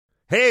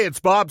Hey, it's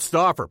Bob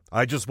Stauffer.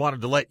 I just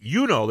wanted to let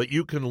you know that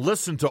you can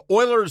listen to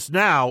Oilers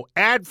Now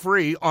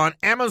ad-free on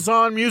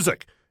Amazon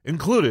Music,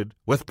 included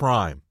with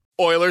Prime.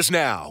 Oilers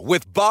Now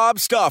with Bob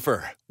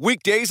Stauffer.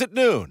 Weekdays at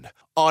noon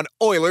on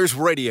Oilers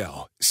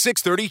Radio,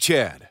 630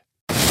 CHED.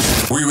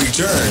 We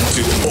return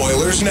to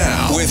Oilers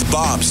Now with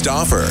Bob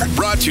Stauffer.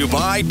 Brought to you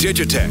by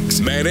Digitex.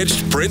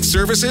 Managed print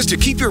services to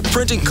keep your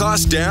printing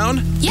costs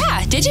down?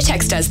 Yeah,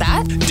 Digitex does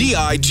that.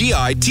 Digitex.ca.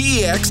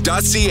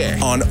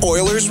 On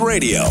Oilers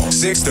Radio,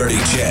 630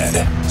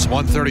 CHED. It's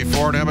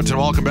 1:34 in Edmonton.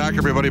 Welcome back,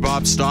 everybody.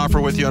 Bob Stauffer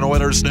with you on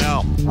Oilers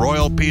Now.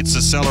 Royal Pizza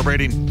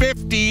celebrating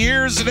 50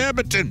 years in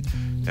Edmonton.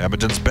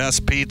 Edmonton's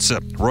best pizza,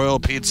 Royal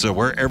Pizza,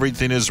 where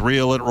everything is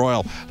real at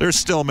Royal. They're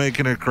still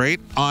making it great.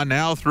 On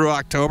now through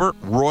October,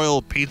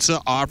 Royal Pizza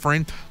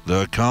offering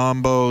the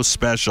Combo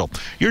Special.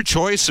 Your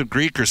choice of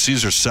Greek or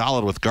Caesar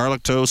salad with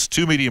garlic toast,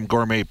 2 medium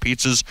gourmet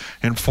pizzas,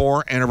 and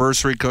 4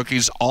 anniversary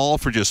cookies, all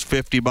for just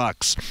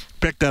 $50.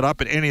 Pick that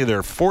up at any of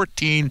their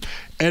 14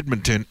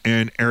 Edmonton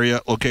and area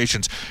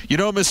locations. You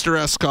know, Mr.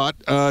 Escott,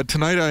 last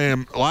night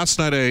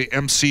I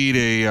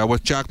emceed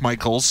with Jack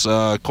Michaels,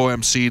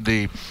 co-emceed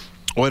the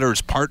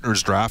Oilers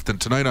Partners Draft, and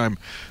tonight I'm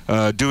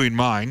doing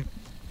mine,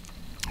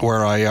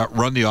 where I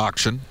run the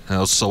auction.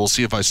 So we'll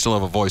see if I still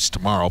have a voice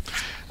tomorrow.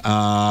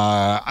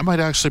 I might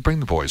actually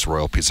bring the boys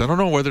Royal Pizza. I don't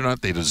know whether or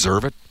not they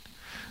deserve it.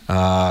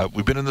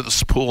 We've been in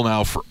this pool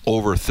now for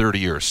over 30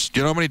 years.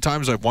 Do you know how many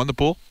times I've won the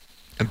pool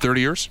in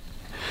 30 years?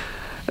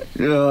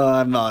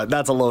 I'm not.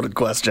 That's a loaded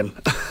question.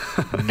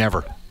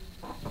 Never.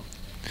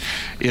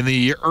 In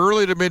the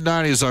early to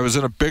mid-'90s, I was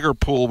in a bigger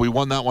pool. We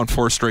won that one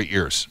 4 straight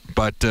years.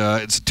 But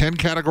it's a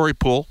 10-category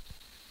pool,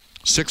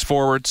 6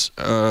 forwards,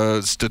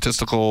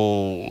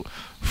 statistical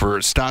for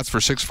stats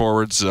for 6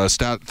 forwards,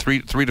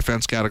 three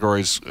defense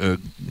categories,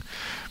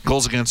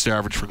 goals against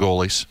average for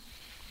goalies.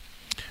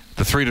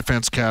 The 3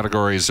 defense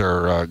categories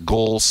are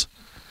goals,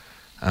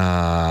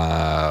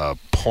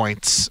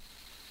 points.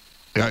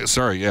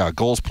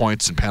 Goals,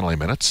 points, and penalty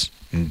minutes.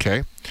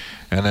 Okay.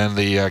 And then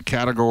the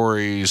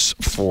categories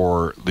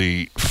for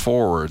the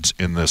forwards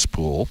in this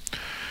pool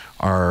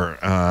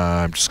are,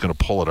 I'm just going to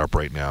pull it up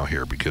right now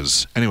here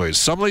because, anyways,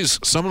 some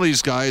of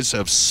these guys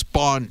have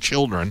spawned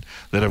children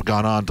that have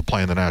gone on to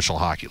play in the National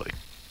Hockey League.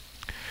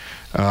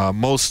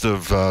 Most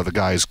of the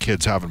guys'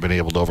 kids haven't been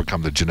able to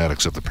overcome the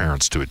genetics of the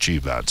parents to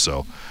achieve that,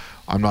 so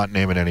I'm not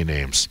naming any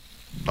names.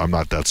 I'm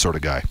not that sort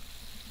of guy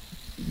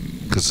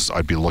because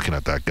I'd be looking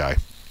at that guy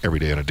every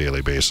day on a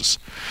daily basis.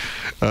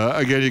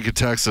 Again, you can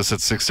text us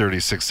at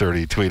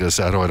 630, tweet us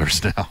at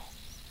Oilers Now.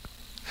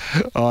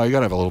 You got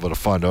to have a little bit of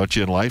fun, don't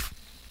you, in life?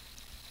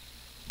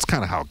 It's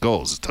kind of how it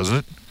goes, doesn't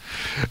it?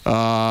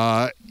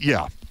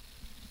 Yeah.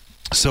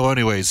 So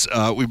anyways,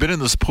 we've been in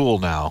this pool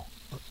now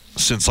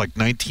since like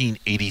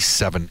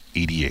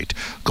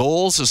 1987-88.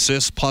 Goals,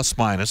 assists, plus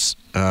minus,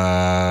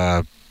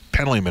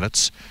 penalty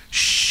minutes,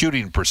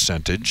 shooting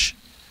percentage,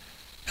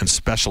 and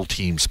special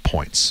teams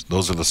points.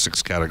 Those are the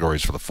 6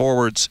 categories for the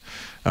forwards.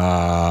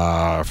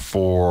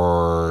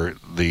 For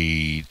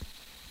the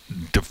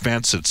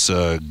defense, it's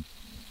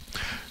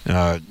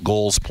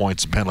goals,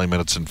 points, and penalty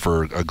minutes, and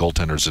for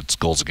goaltenders, it's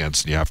goals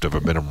against, and you have to have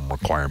a minimum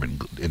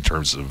requirement in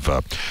terms of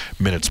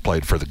minutes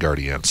played for the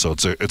Guardians. So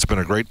it's been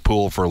a great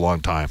pool for a long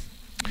time.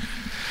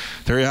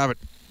 There you have it.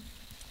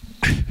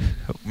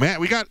 Man,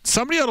 we got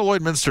somebody out of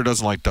Lloydminster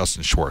doesn't like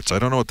Dustin Schwartz. I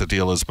don't know what the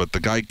deal is, but the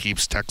guy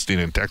keeps texting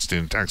and texting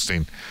and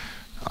texting.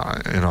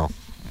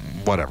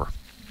 Whatever.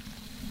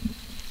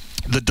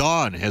 The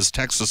Dawn has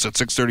texted us at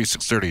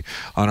 630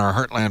 on our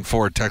Heartland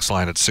Ford text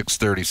line at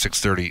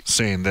 630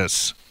 saying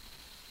this.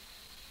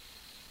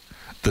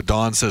 The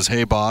Dawn says,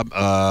 hey, Bob,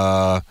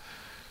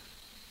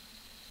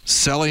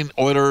 selling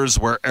Oilers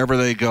wherever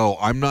they go.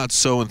 I'm not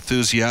so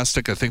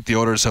enthusiastic. I think the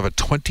Oilers have a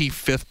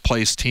 25th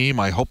place team.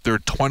 I hope they're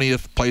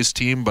 20th place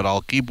team, but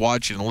I'll keep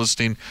watching and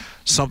listening.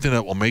 Something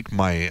that will make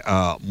my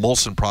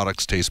Molson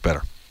products taste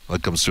better.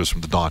 That comes to us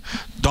from the Dawn.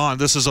 Dawn,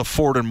 this is a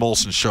Ford and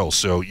Molson show,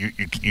 so you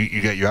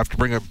have to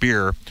bring a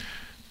beer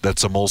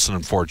that's a Molson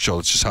and Ford show.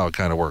 That's just how it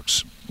kind of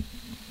works.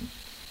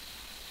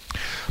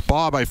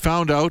 Bob, I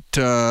found out,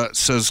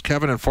 says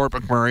Kevin in Fort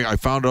McMurray, I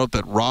found out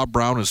that Rob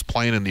Brown is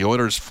playing in the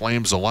Oilers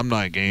Flames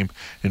alumni game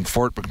in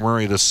Fort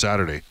McMurray this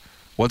Saturday.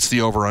 What's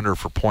the over-under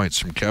for points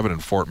from Kevin in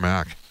Fort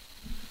Mac?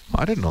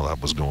 I didn't know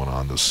that was going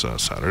on this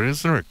Saturday.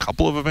 Isn't there a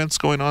couple of events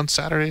going on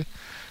Saturday?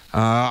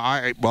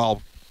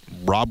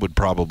 Rob would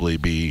probably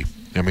be,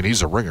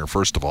 he's a ringer,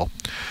 first of all.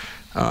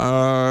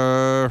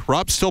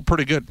 Rob's still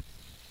pretty good.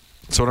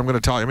 That's what I'm going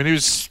to tell you. He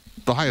was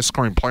the highest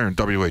scoring player in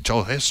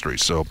WHL history,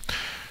 so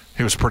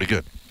he was pretty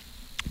good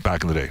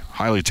back in the day.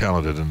 Highly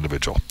talented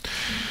individual.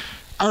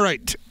 All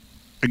right.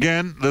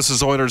 Again, this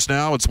is Oilers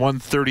Now. It's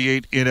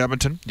 1:38 in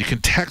Edmonton. You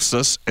can text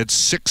us at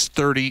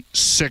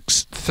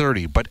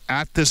 630. But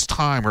at this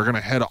time, we're going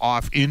to head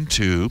off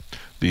into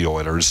the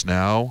Oilers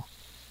Now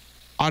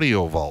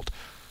audio vault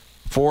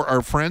for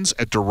our friends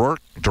at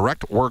Direct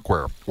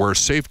Workwear, where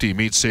safety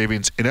meets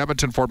savings in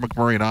Edmonton, Fort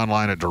McMurray, and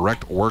online at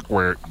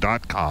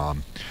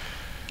directworkwear.com.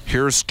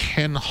 Here's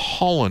Ken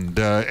Holland.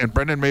 And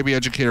Brendan, maybe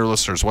educate our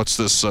listeners. What's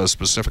this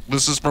specific?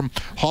 This is from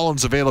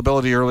Holland's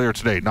availability earlier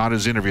today, not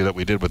his interview that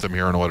we did with him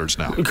here on Oilers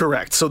Now.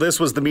 Correct. So this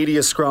was the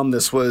media scrum.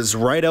 This was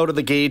right out of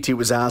the gate. He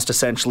was asked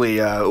essentially,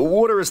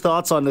 what are his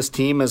thoughts on this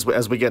team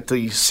as we get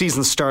the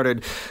season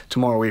started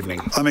tomorrow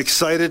evening? I'm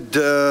excited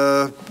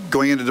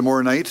going into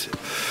tomorrow night.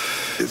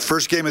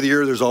 First game of the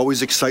year, there's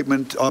always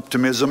excitement,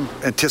 optimism,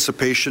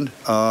 anticipation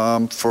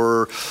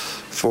for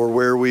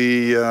where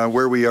we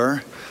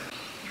are.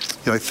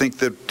 I think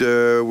that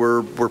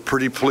we're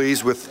pretty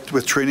pleased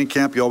with training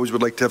camp. You always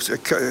would like to have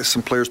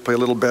some players play a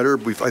little better.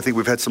 I think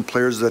we've had some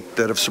players that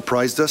have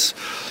surprised us.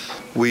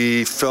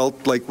 We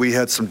felt like we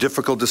had some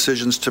difficult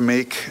decisions to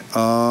make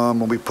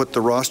when we put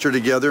the roster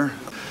together.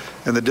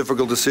 And the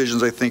difficult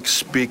decisions, I think,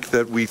 speak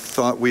that we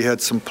thought we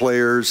had some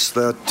players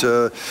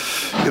that,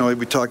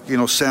 we talked,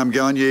 Sam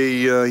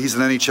Gagner, he's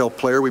an NHL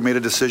player. We made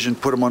a decision,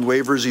 put him on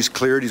waivers. He's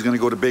cleared. He's going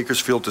to go to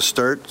Bakersfield to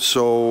start.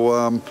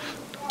 So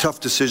tough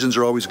decisions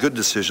are always good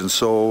decisions.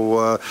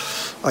 So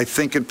I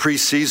think in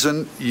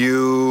preseason,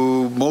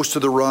 most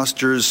of the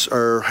rosters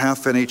are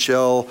half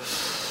NHL,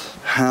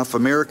 half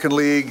American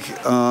League.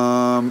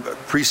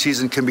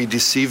 Preseason can be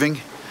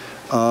deceiving.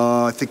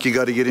 I think you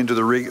got to get into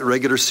the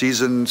regular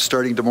season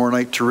starting tomorrow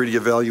night to really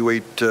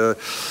evaluate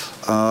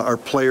our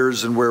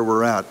players and where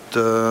we're at.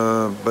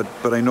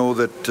 But I know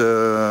that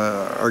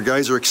our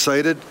guys are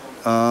excited.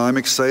 I'm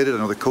excited. I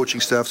know the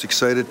coaching staff's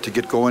excited to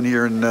get going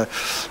here and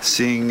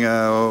seeing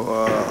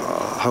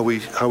how we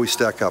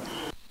stack up.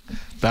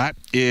 That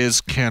is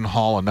Ken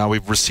Holland. Now,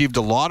 we've received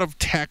a lot of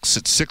texts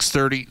at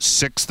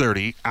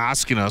 6:30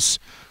 asking us,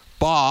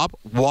 Bob,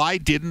 why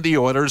didn't the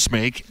Oilers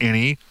make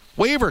any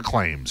waiver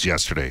claims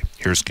yesterday?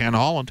 Here's Ken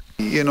Holland.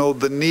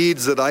 The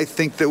needs that I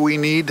think that we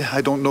need,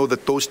 I don't know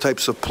that those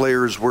types of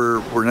players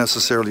were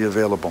necessarily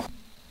available.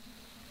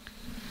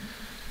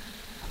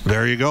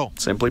 There you go.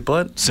 Simply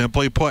put.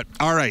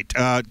 All right.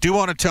 Do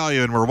want to tell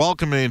you, and we're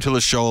welcoming into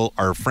the show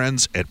our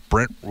friends at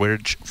Brent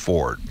Ridge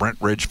Ford. Brent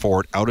Ridge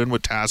Ford out in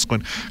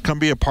Wetaskiwin. Come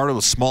be a part of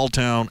the small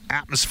town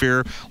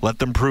atmosphere. Let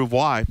them prove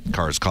why.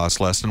 Cars cost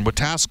less than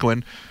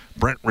Wetaskiwin.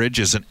 Brent Ridge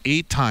is an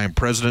 8-time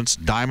President's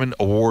Diamond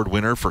Award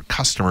winner for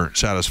customer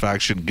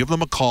satisfaction. Give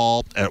them a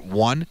call at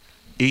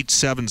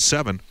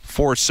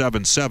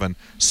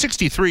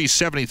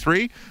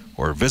 1-877-477-6373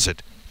 or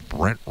visit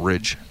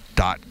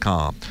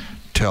BrentRidge.com.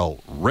 Tell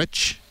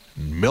Rich,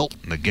 Milt,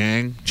 and the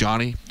gang,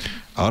 Johnny,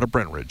 out of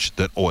Brent Ridge,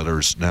 that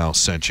Oilers Now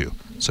sent you.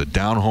 It's a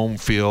down-home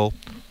feel,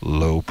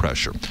 low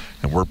pressure.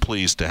 And we're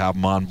pleased to have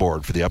them on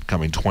board for the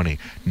upcoming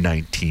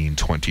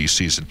 2019-20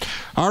 season.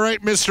 All right,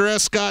 Mr.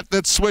 Escott,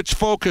 let's switch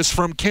focus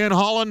from Ken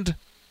Holland.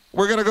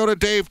 We're going to go to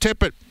Dave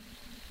Tippett.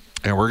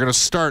 And we're going to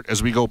start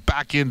as we go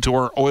back into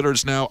our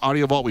Oilers Now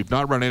audio vault. We've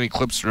not run any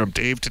clips from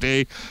Dave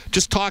today.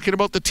 Just talking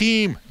about the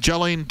team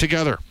gelling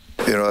together.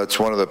 That's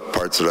one of the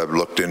parts that I've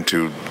looked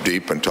into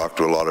deep and talked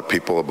to a lot of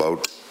people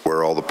about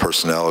where all the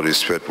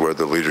personalities fit, where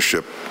the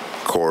leadership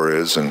core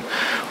is, and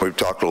we've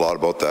talked a lot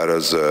about that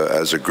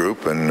as a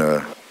group,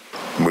 and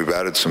we've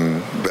added some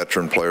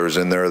veteran players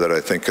in there that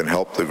I think can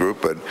help the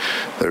group, but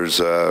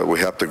we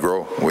have to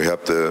grow.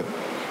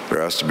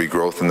 There has to be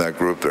growth in that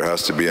group. There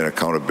has to be an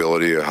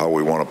accountability of how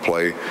we want to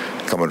play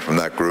coming from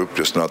that group,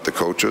 just not the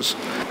coaches.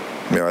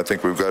 I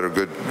think we've got a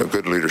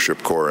good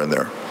leadership core in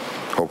there.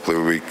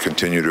 Hopefully we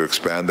continue to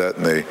expand that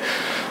and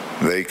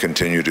they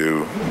continue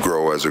to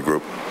grow as a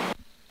group.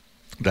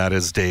 That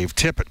is Dave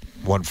Tippett,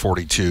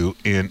 142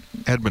 in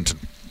Edmonton.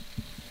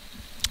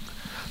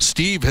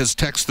 Steve has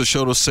texted the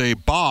show to say,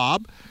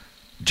 Bob,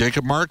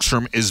 Jacob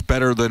Markstrom is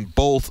better than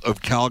both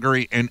of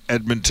Calgary and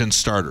Edmonton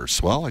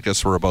starters. Well, I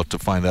guess we're about to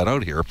find that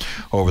out here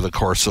over the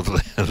course of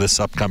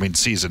this upcoming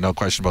season. No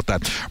question about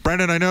that.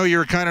 Brendan, I know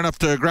you're kind enough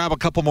to grab a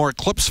couple more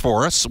clips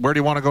for us. Where do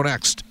you want to go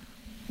next?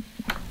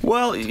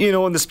 Well,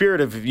 in the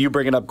spirit of you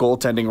bringing up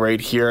goaltending right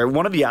here,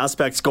 one of the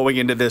aspects going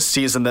into this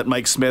season that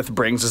Mike Smith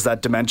brings is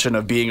that dimension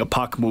of being a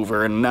puck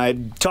mover. And I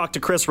talked to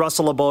Chris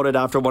Russell about it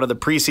after one of the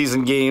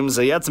preseason games.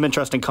 He had some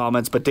interesting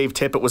comments, but Dave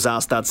Tippett was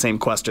asked that same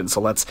question. So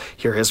let's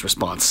hear his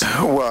response.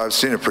 Well, I've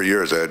seen it for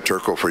years. I had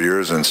Turco for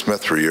years and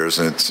Smith for years,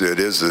 and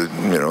there's an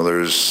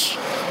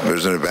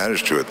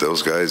advantage to it.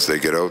 Those guys, they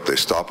get out, they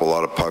stop a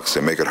lot of pucks,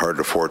 they make it hard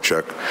to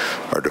forecheck.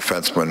 Our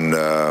defensemen,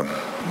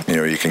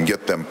 you can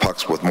get them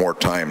pucks with more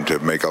time to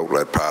make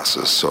outlet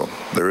passes. So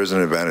there is an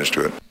advantage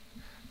to it.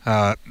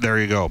 There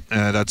you go.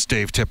 That's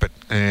Dave Tippett.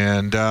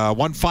 And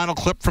one final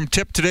clip from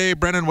Tip today.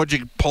 Brennan, what'd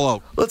you pull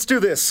out? Let's do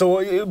this.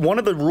 So one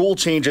of the rule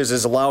changes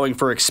is allowing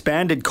for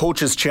expanded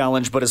coaches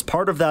challenge, but as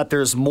part of that,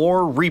 there's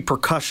more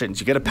repercussions.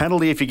 You get a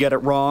penalty if you get it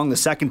wrong. The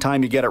second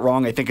time you get it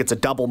wrong, I think it's a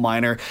double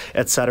minor,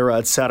 et cetera,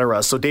 et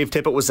cetera. So Dave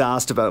Tippett was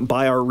asked about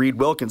by our Reed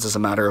Wilkins, as a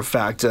matter of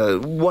fact,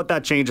 what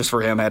that changes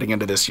for him heading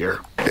into this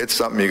year. It's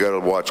something you got to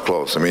watch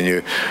close. I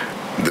mean,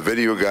 the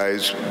video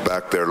guys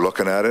back there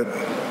looking at it,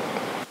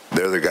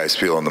 they're the guys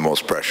feeling the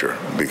most pressure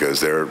because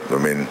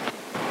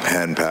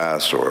hand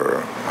pass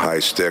or high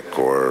stick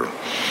or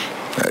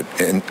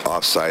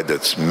offside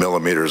that's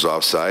millimeters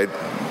offside,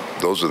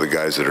 those are the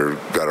guys that are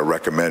got to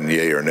recommend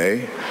yay or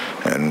nay.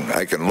 And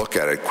I can look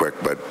at it quick,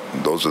 but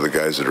those are the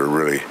guys that are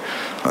really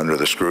under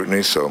the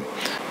scrutiny. So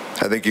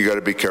I think you got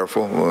to be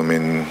careful. I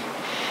mean,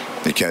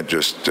 you can't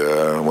just,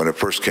 when it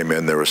first came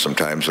in, there were some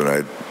times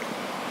when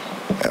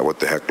what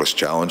the heck, let's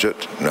challenge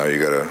it. Now you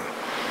got to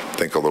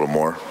think a little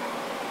more.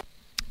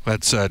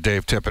 That's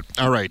Dave Tippett.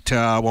 All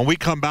right, when we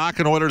come back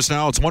in Oilers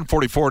Now, it's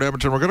 1:44 at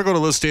Edmonton. We're going to go to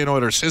this day in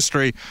Oilers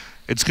history.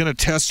 It's going to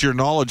test your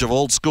knowledge of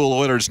old school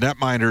Oilers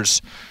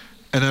netminders,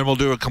 and then we'll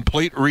do a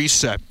complete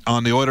reset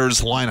on the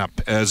Oilers lineup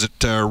as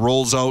it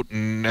rolls out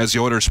and as the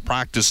Oilers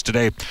practice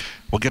today.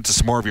 We'll get to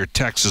some more of your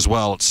texts as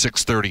well at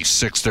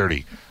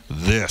 6:30.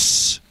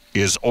 This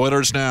is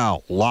Oilers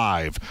Now,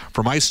 live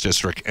from Ice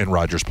District and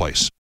Rogers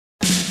Place.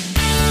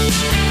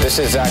 This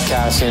is Zach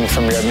Kassian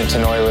from your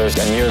Edmonton Oilers,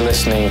 and you're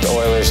listening to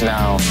Oilers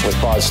Now with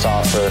Bob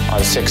Stauffer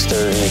on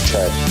 630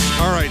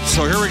 CHED. All right,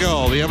 so here we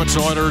go. The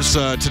Edmonton Oilers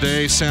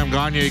today, Sam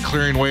Gagner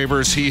clearing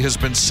waivers. He has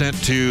been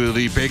sent to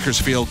the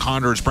Bakersfield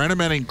Condors. Brandon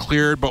Manning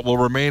cleared, but will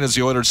remain as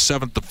the Oilers'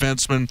 seventh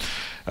defenseman,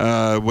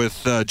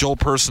 with Joel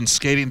Persson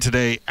skating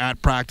today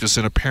at practice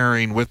in a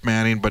pairing with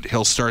Manning, but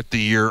he'll start the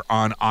year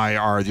on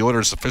IR. The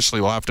Oilers officially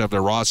will have to have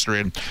their roster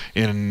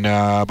in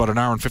about an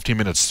hour and 15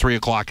 minutes, 3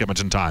 o'clock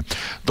Edmonton time.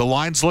 The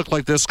lines look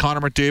like this.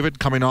 Connor McDavid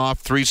coming off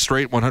 3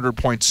 straight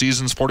 100-point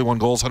seasons, 41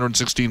 goals,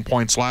 116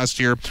 points last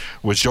year.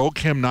 With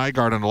Joakim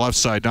Nygard on the left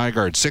side.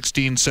 Nygard,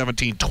 16,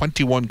 17,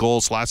 21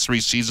 goals last 3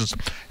 seasons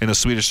in the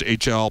Swedish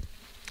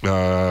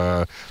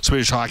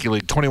Hockey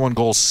League. 21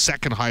 goals,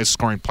 second highest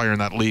scoring player in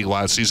that league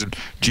last season.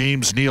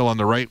 James Neal on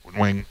the right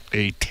wing,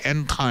 a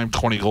 10-time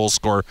 20-goal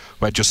scorer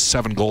by just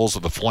 7 goals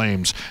of the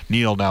Flames.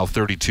 Neal now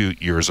 32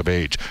 years of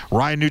age.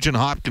 Ryan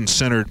Nugent-Hopkins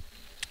centered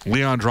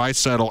Leon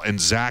Draisaitl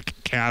and Zach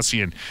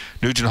Kassian.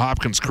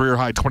 Nugent-Hopkins career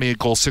high 28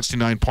 goals,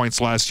 69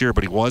 points last year,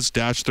 but he was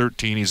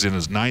 -13. He's in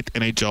his 9th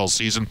NHL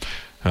season.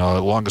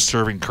 Longest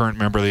serving current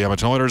member of the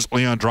Edmonton Oilers.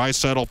 Leon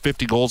Draisaitl,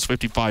 50 goals,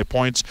 55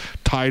 points.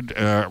 Tied,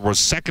 was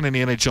second in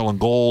the NHL in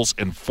goals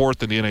and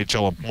 4th in the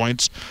NHL in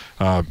points.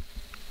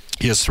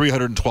 He has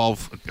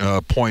 312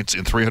 points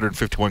in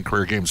 351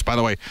 career games. By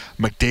the way,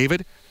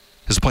 McDavid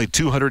has played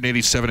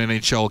 287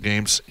 NHL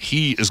games.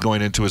 He is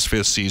going into his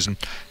 5th season.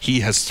 He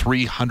has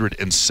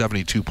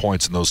 372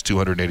 points in those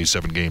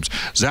 287 games.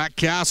 Zach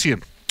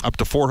Kassian, up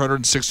to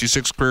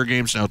 466 career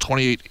games, now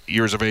 28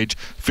 years of age,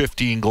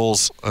 15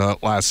 goals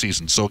last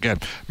season. So again,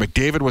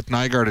 McDavid with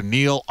Nygard and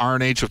Neal,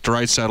 RNH with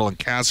Draisaitl and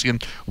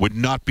Kassian. Would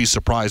not be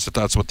surprised if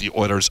that's what the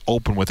Oilers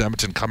open with,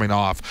 Edmonton coming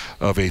off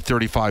of a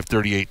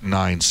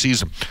 35-38-9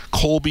 season.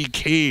 Colby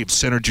Cave,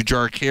 center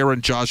Jujhar Khaira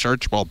and Josh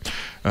Archibald.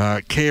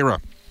 Khaira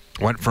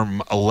went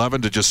from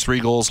 11 to just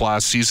 3 goals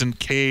last season.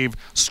 Cave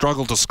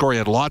struggled to score. He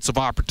had lots of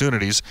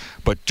opportunities,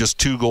 but just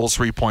 2 goals,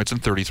 3 points in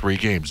 33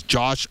 games.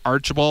 Josh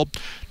Archibald,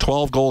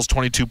 12 goals,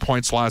 22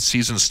 points last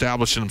season,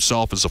 establishing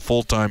himself as a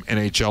full-time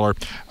NHLer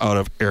out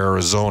of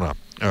Arizona.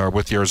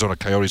 With the Arizona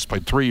Coyotes,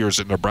 played 3 years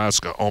at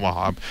Nebraska,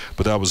 Omaha,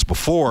 but that was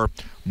before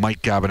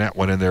Mike Gabinet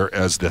went in there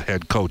as the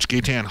head coach.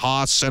 Gaetan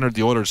Haas centered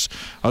the Oilers'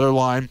 other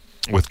line,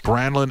 with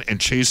Granlund and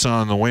Chason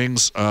on the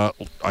wings.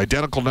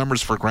 Identical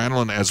numbers for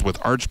Granlund as with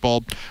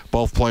Archibald.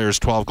 Both players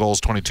 12 goals,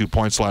 22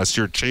 points last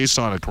year.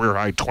 Chason, a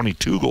career-high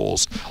 22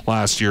 goals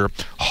last year.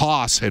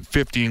 Haas had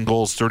 15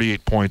 goals,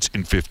 38 points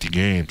in 50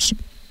 games.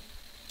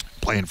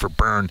 Playing for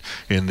Bern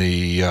in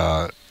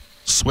the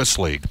Swiss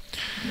League.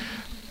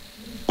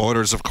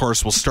 Oilers, of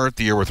course, will start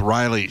the year with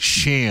Riley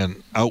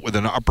Sheahan out with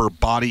an upper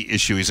body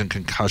issue. He's in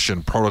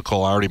concussion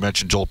protocol. I already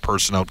mentioned Joel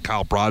Persson out.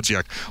 Kyle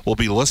Brodziak will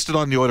be listed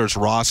on the Oilers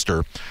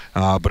roster,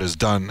 but is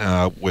done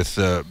with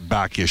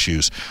back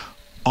issues.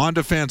 On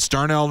defense,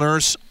 Darnell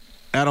Nurse,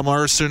 Adam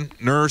Larsson.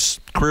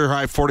 Nurse,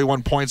 career-high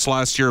 41 points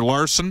last year.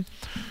 Larsson,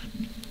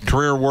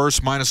 career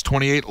worst,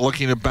 -28,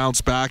 looking to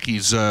bounce back.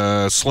 He's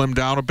slimmed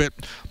down a bit,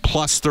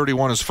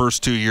 +31 his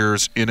first 2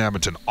 years in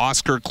Edmonton.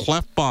 Oscar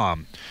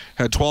Klefbom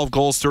had 12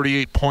 goals,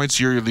 38 points.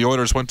 Year the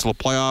Oilers went to the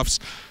playoffs,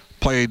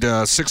 played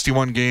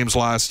 61 games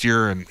last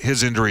year, and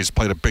his injuries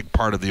played a big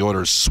part of the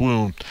Oilers'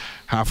 swoon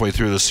halfway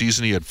through the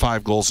season. He had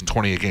 5 goals in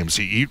 28 games.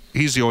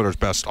 He's the Oilers'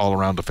 best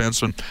all-around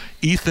defenseman.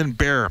 Ethan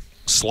Bear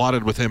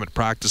slotted with him at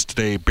practice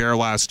today. Bear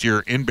last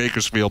year in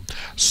Bakersfield,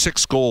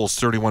 6 goals,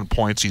 31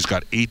 points. He's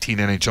got 18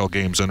 NHL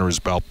games under his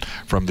belt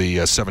from the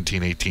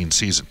 17-18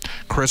 season.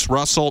 Chris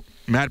Russell,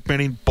 Matt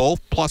Benning, both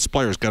plus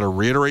players. Got to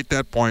reiterate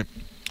that point.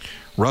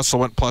 Russell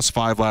went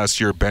 +5 last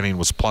year. Benning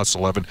was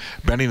 +11.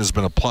 Benning has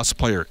been a plus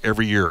player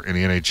every year in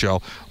the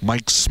NHL.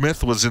 Mike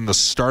Smith was in the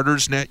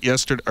starters net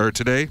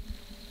today.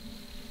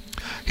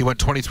 He went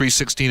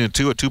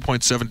 23-16-2, a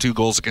 2.72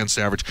 goals against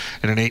average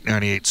and an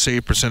 .898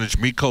 save percentage.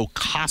 Mikko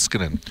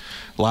Koskinen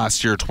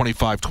last year,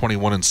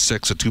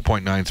 25-21-6, a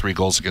 2.93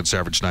 goals against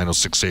average,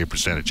 .906 save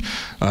percentage.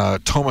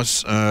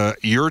 Tomas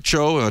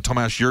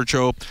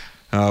Jurcho,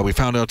 we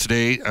found out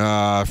today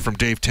from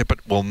Dave Tippett,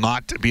 will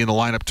not be in the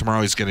lineup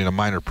tomorrow. He's getting a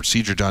minor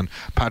procedure done.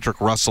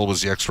 Patrick Russell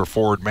was the extra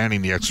forward,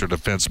 Manning the extra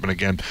defenseman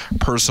again.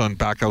 Persson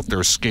back out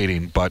there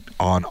skating, but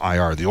on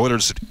IR. The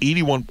Oilers at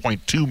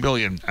 $81.2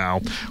 million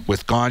now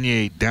with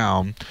Gagner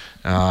down.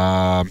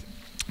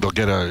 they'll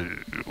get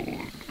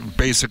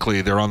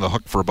basically they're on the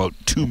hook for about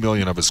 $2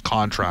 million of his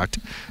contract,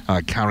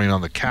 counting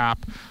on the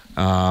cap.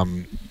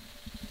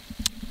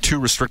 2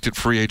 restricted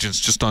free agents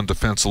just on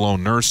defense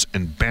alone, Nurse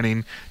and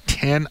Benning.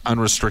 10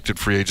 unrestricted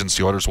free agents.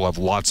 The Oilers will have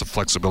lots of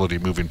flexibility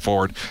moving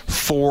forward.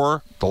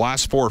 The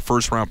last 4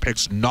 first-round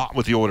picks not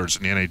with the Oilers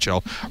in the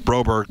NHL.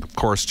 Broberg, of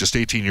course, just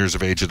 18 years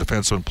of age, a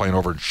defenseman playing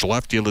over in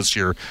Skellefteå this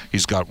year.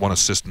 He's got 1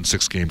 assist in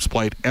 6 games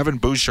played. Evan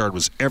Bouchard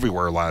was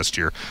everywhere last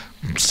year.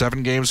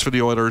 7 games for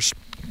the Oilers.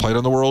 Played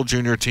on the World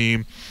Junior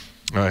team.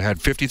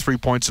 Had 53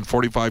 points in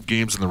 45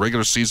 games in the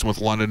regular season with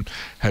London,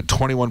 had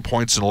 21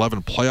 points in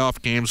 11 playoff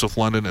games with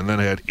London, and then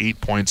had 8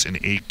 points in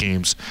 8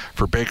 games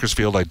for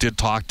Bakersfield. I did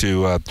talk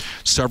to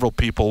several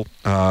people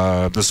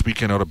this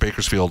weekend out of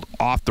Bakersfield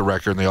off the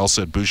record, and they all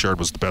said Bouchard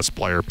was the best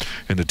player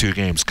in the 2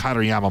 games.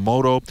 Kailer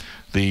Yamamoto,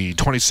 the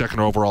 22nd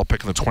overall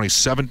pick in the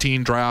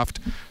 2017 draft,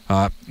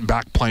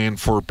 back playing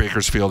for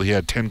Bakersfield. He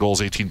had 10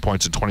 goals, 18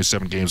 points in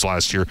 27 games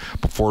last year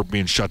before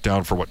being shut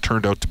down for what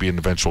turned out to be an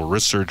eventual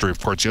wrist surgery. Of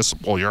course, Jesse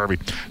Puljujärvi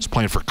is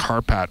playing for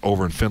Karpat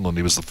over in Finland.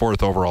 He was the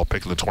 4th overall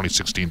pick in the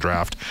 2016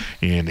 draft,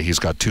 and he's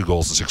got 2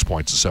 goals and 6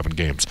 points in 7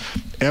 games.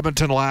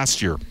 Edmonton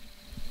last year,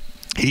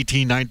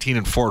 18, 19,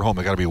 and 4 at home.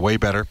 They got to be way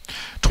better.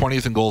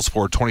 20th in goals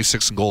for,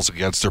 26th in goals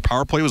against. Their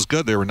power play was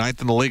good. They were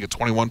 9th in the league at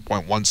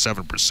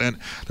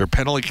 21.17%. Their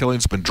penalty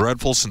killing's been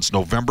dreadful since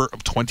November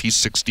of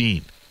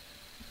 2016.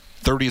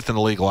 30th in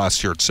the league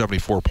last year at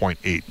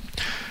 74.8.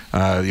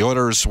 The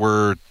Oilers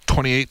were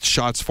 28th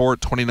shots for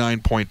at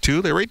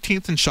 29.2. They were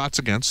 18th in shots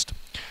against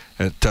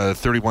at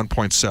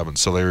 31.7.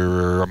 So they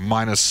were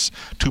minus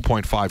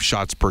 2.5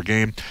 shots per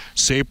game.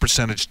 Save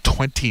percentage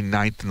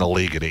 29th in the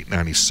league at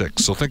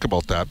 896. So think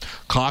about that.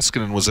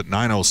 Koskinen was at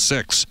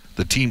 906.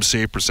 The team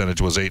save percentage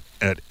was at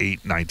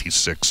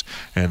 896.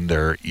 And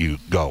there you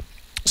go.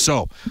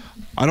 So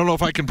I don't know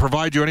if I can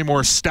provide you any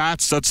more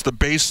stats. That's the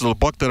base of the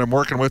book that I'm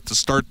working with to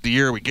start the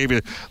year. We gave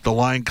you the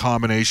line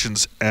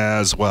combinations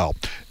as well.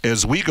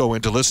 As we go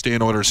into this day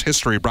in Oilers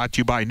history, brought to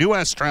you by New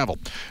West Travel.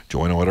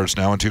 Join Oilers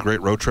now on 2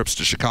 great road trips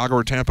to Chicago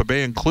or Tampa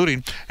Bay,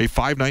 including a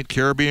 5-night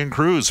Caribbean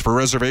cruise. For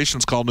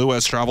reservations, call New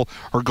West Travel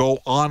or go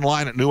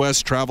online at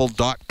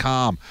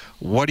newwesttravel.com.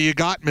 What do you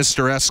got,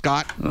 Mr.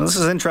 Escott? Well, this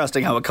is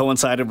interesting how it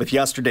coincided with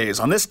yesterday's.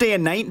 On this day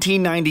in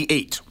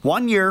 1998,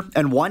 1 year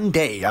and 1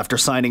 day after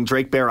signing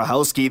Drake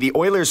Berehowski, the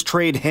Oilers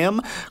trade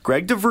him,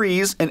 Greg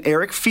DeVries, and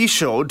Eric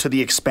Fichaud to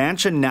the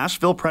expansion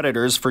Nashville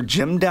Predators for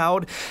Jim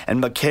Dowd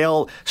and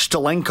Mikhail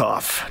Stalenkov.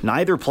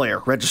 Neither player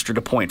registered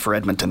a point for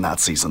Edmonton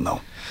that season,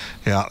 though.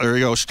 Yeah, there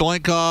you go.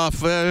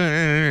 Stalenkov.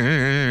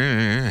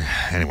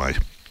 Anyway.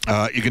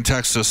 You can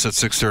text us at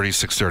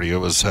 630. It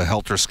was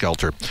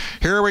helter-skelter.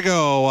 Here we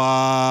go.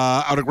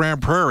 Out of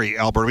Grand Prairie,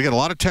 Alberta. We got a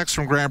lot of texts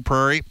from Grand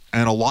Prairie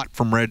and a lot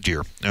from Red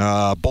Deer.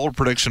 Bold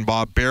prediction,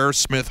 Bob. Bear,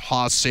 Smith,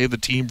 Haas saved the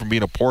team from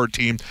being a poor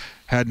team.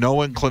 Had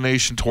no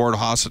inclination toward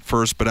Haas at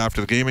first, but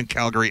after the game in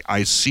Calgary,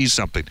 I see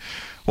something.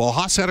 Well,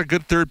 Haas had a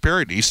good third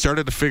period. He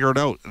started to figure it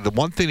out. The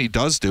one thing he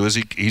does do is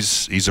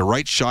he's a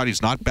right shot.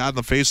 He's not bad in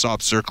the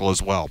face-off circle as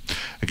well.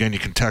 Again, you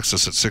can text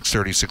us at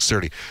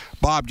 630.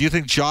 Bob, do you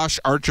think Josh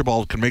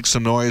Archibald can make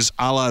some noise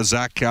a la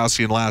Zach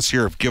Kassian last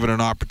year if given an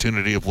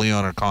opportunity of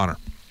Leon O'Connor?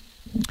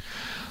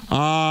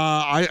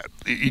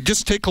 You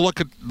just take a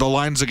look at the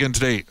lines again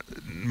today.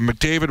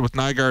 McDavid with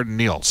Nygaard and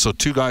Neal. So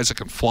 2 guys that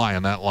can fly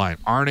on that line.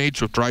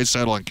 Arnage with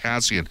Draisaitl and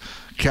Kassian.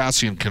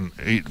 Kassian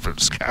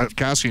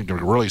can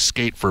really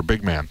skate for a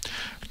big man.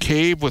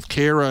 Cave with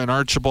Kara and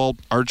Archibald.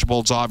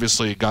 Archibald's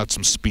obviously got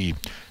some speed.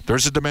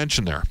 There's a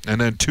dimension there.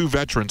 And then 2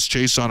 veterans,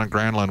 Chason and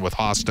Granlund with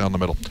Haas down the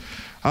middle.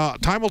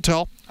 Time will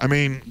tell. I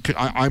mean,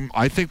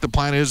 I think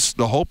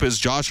the hope is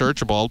Josh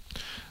Archibald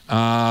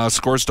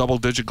scores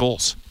double-digit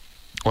goals.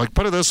 Like,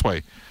 put it this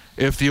way.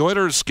 If the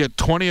Oilers get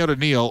 20 out of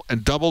Neal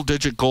and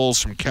double-digit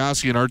goals from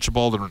Kassian,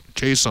 Archibald, and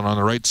Chason on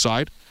the right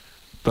side,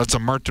 that's a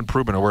marked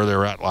improvement of where they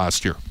were at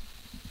last year.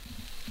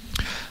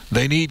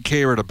 They need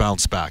Kara to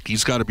bounce back.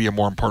 He's got to be a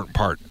more important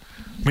part.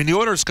 I mean, the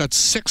Oilers got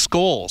 6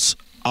 goals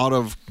out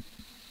of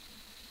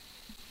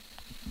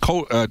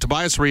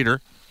Tobias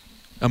Reeder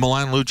and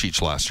Milan Lucic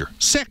last year.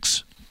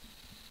 6.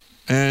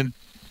 And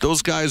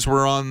those guys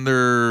were on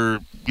their,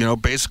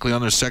 basically on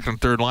their second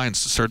and third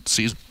lines to start the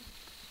season.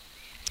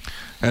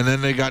 And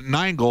then they got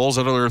 9 goals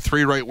out of their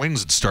 3 right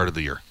wings at the start of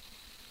the year.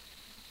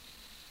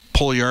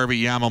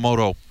 Puljujärvi,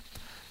 Yamamoto,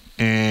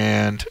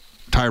 and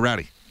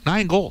Tyratty.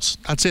 9 goals.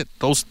 That's it.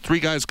 Those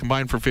 3 guys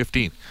combined for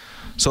 15.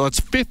 So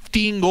that's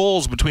 15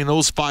 goals between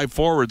those 5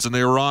 forwards, and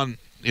they were on,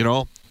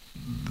 the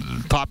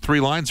top 3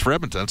 lines for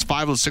Edmonton. That's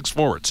 5 of the 6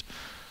 forwards.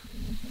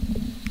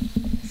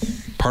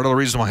 Part of the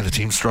reason why the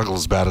team struggled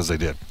as bad as they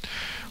did.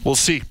 We'll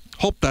see.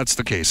 Hope that's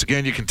the case.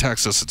 Again, you can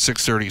text us at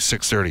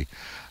 630.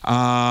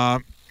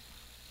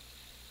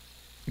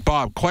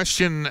 Bob,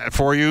 question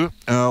for you.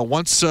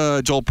 Once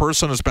Joel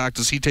Persson is back,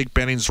 does he take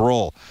Benning's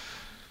role?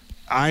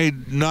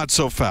 Not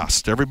so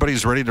fast.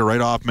 Everybody's ready to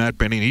write off Matt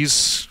Benning.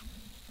 He's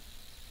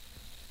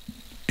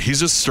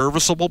he's a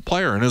serviceable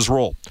player in his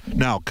role.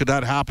 Now, could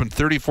that happen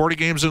 30, 40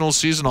 games into the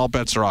season? All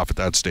bets are off at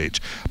that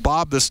stage.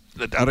 Bob, this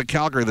out of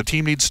Calgary, the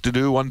team needs to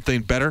do one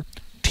thing better: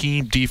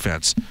 team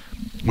defense.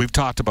 We've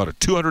talked about it.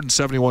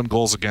 271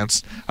 goals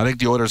against. I think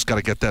the Oilers got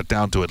to get that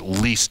down to at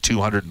least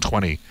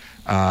 220.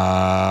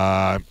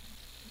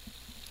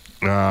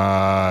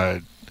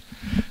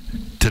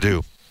 To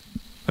do.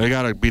 They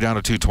got to be down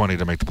to 220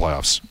 to make the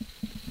playoffs.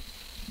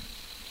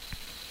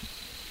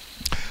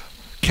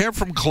 Kev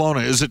from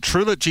Kelowna, is it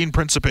true that Gene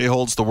Principe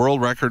holds the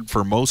world record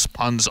for most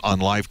puns on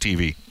live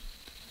TV?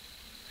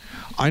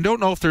 I don't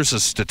know if there's a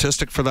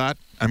statistic for that.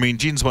 I mean,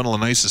 Gene's one of the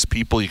nicest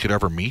people you could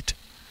ever meet.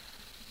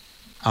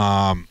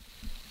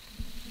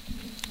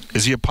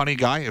 Is he a punny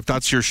guy? If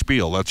that's your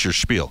spiel, that's your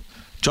spiel.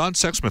 John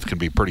Sexsmith can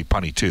be pretty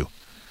punny, too.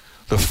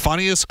 The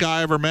funniest guy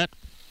I ever met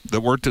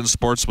that worked in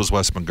sports was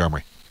Wes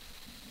Montgomery.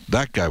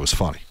 That guy was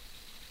funny.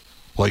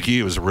 Like,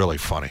 he was really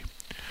funny.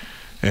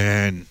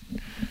 And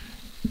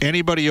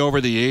anybody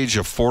over the age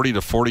of 40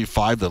 to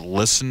 45 that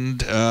listened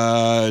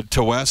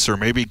to Wes or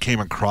maybe came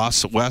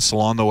across Wes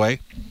along the way,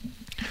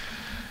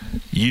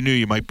 you knew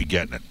you might be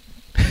getting it.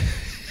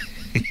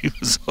 He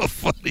was so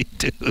funny,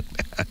 dude,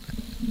 man.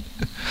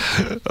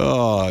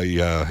 Oh,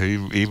 yeah,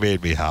 he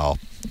made me howl.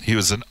 He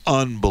was an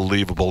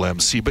unbelievable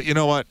MC. But you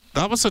know what?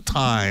 That was a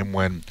time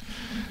when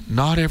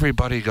not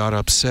everybody got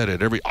upset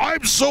at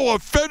I'm so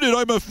offended.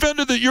 I'm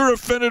offended that you're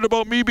offended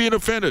about me being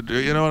offended.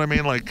 You know what I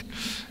mean? Like,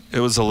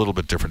 it was a little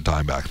bit different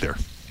time back there.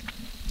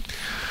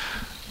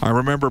 I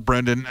remember,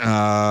 Brendan,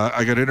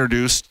 I got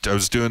introduced. I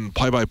was doing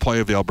play-by-play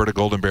of the Alberta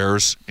Golden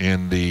Bears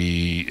in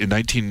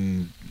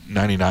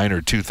 1999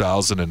 or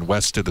 2000, and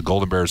Wes did the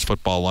Golden Bears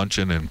football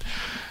luncheon, and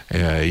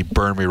he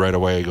burned me right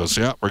away. He goes,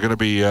 yeah, we're going to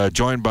be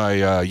joined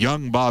by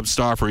young Bob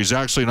Stauffer. He's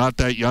actually not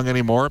that young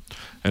anymore.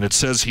 And it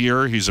says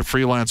here he's a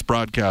freelance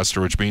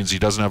broadcaster, which means he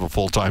doesn't have a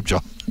full-time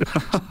job.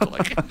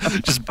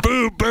 Just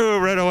boom,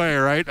 boom, right away,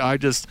 right? I'm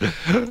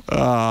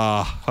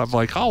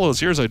like, all those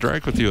years I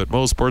drank with you at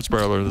Moe's Sports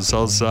Parlor in the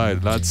South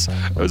Side.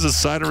 It was a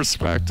sign of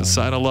respect, a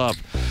sign of love.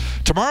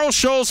 Tomorrow's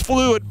show is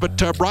fluid,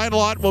 but Brian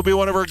Lott will be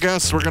one of our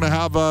guests. We're going to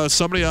have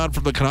somebody on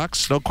from the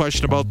Canucks, no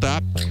question about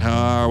that.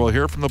 We'll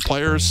hear from the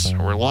players.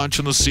 We're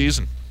launching the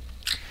season.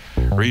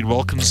 Reed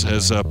Wilkins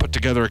has put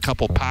together a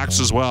couple packs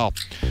as well.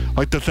 I'd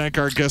like to thank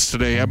our guest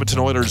today, Edmonton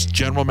Oilers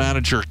General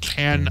Manager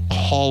Ken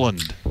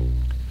Holland.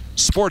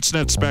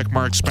 Sportsnet spec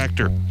Mark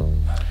Spector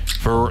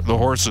for the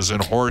horses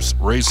and Horse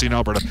Racing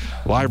Alberta.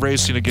 Live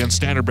racing again,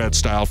 standardbred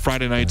style,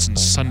 Friday nights and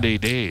Sunday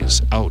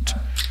days out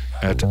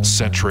at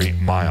Century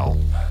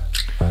Mile.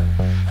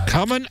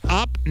 Coming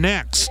up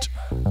next,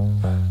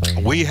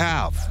 we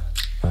have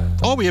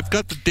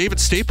got the David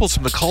Staples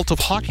from the Cult of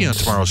Hockey on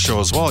tomorrow's show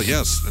as well.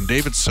 Yes, and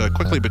David's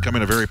quickly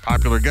becoming a very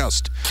popular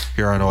guest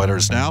here on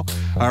Oilers Now.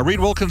 Reed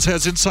Wilkins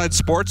has Inside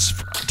Sports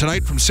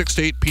tonight from 6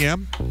 to 8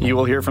 p.m. You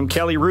will hear from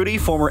Kelly Rudy,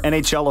 former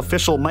NHL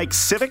official Mike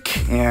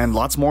Civic, and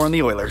lots more on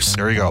the Oilers.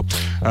 There you go.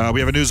 We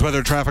have a news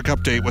weather traffic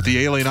update with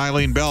the alien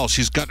Eileen Bell.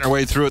 She's gotten her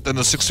way through it. Then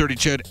the 6:30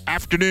 CHED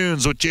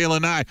Afternoons with Jalen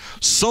and I.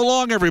 So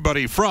long,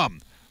 everybody, from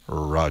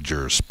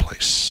Rogers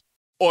Place.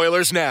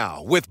 Oilers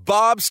Now with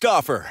Bob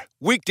Stauffer.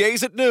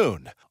 Weekdays at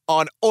noon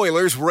on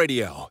Oilers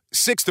Radio,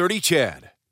 630 CHED.